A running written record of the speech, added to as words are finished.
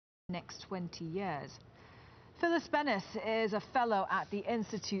next 20 years. Phyllis Bennis is a fellow at the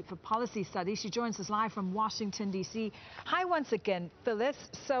Institute for Policy Studies. She joins us live from Washington, D.C. Hi once again, Phyllis.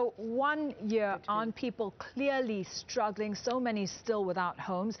 So 1 year on, people clearly struggling, so many still without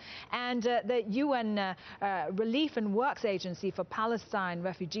homes. And the UN Relief and Works Agency for Palestine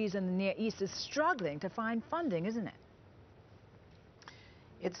refugees in the Near East is struggling to find funding, isn't it?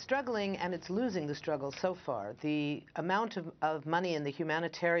 It's struggling, and it's losing the struggle so far. The amount of money in the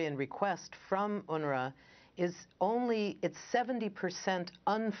humanitarian request from UNRWA is it's 70%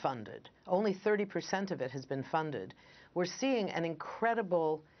 unfunded. Only 30% of it has been funded. We're seeing an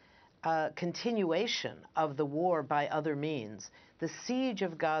incredible continuation of the war by other means. The siege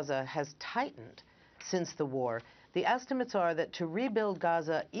of Gaza has tightened since the war. The estimates are that to rebuild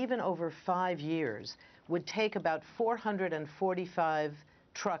Gaza, even over 5 years, would take about 445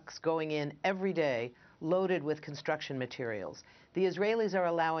 trucks going in every day loaded with construction materials. The Israelis are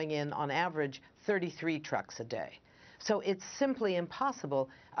allowing in, on average, 33 trucks a day. So it's simply impossible.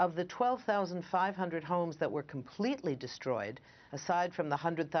 Of the 12,500 homes that were completely destroyed, aside from the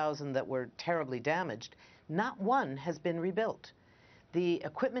 100,000 that were terribly damaged, not one has been rebuilt. The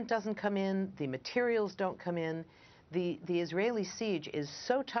equipment doesn't come in, the materials don't come in. The Israeli siege is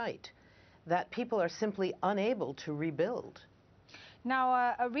so tight that people are simply unable to rebuild.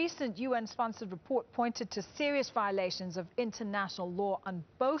 Now, a recent UN-sponsored report pointed to serious violations of international law on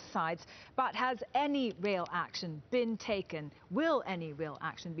both sides, but has any real action been taken? Will any real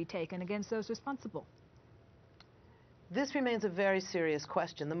action be taken against those responsible? This remains a very serious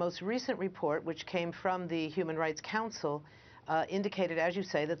question. The most recent report, which came from the Human Rights Council, indicated, as you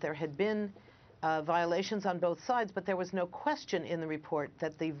say, that there had been violations on both sides, but there was no question in the report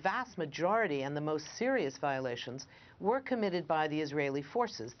that the vast majority and the most serious violations were committed by the Israeli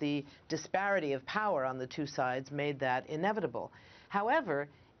forces. The disparity of power on the two sides made that inevitable. However,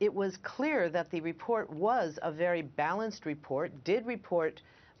 it was clear that the report was a very balanced report, did report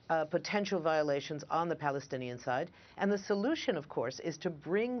potential violations on the Palestinian side, and the solution, of course, is to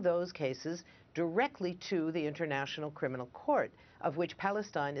bring those cases directly to the International Criminal Court, of which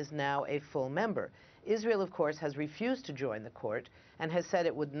Palestine is now a full member. Israel, of course, has refused to join the court and has said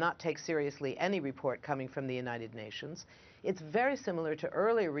it would not take seriously any report coming from the United Nations. It's very similar to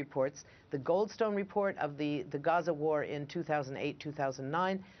earlier reports. The Goldstone report of the Gaza war in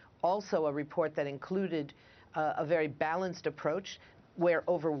 2008-2009, also a report that included a very balanced approach, where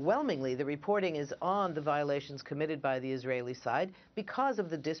overwhelmingly the reporting is on the violations committed by the Israeli side because of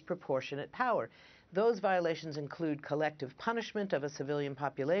the disproportionate power. Those violations include collective punishment of a civilian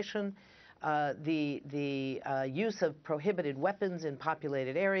population, the use of prohibited weapons in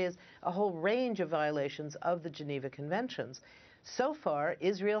populated areas, a whole range of violations of the Geneva Conventions. So far,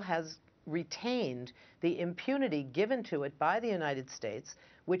 Israel has retained the impunity given to it by the United States,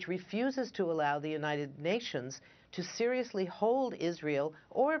 which refuses to allow the United Nations to seriously hold Israel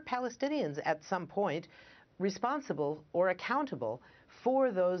or Palestinians at some point responsible or accountable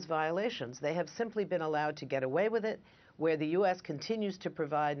for those violations. They have simply been allowed to get away with it, where the U.S. continues to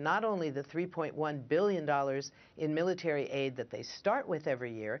provide not only the $3.1 billion in military aid that they start with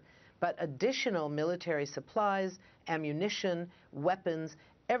every year, but additional military supplies, ammunition, weapons.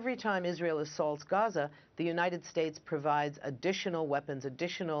 Every time Israel assaults Gaza, the United States provides additional weapons,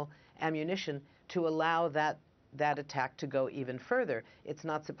 additional ammunition to allow that attack to go even further. It's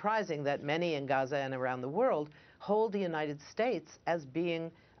not surprising that many in Gaza and around the world hold the United States as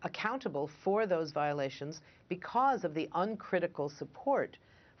being accountable for those violations because of the uncritical support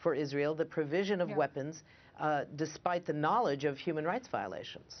for Israel, the provision of weapons, despite the knowledge of human rights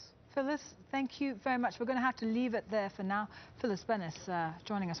violations. Phyllis, thank you very much. We're going to have to leave it there for now. Phyllis Bennis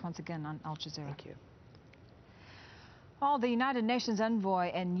joining us once again on Al Jazeera. Thank you. Well, the United Nations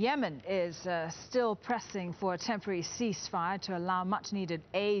envoy in Yemen is still pressing for a temporary ceasefire to allow much-needed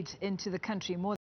aid into the country.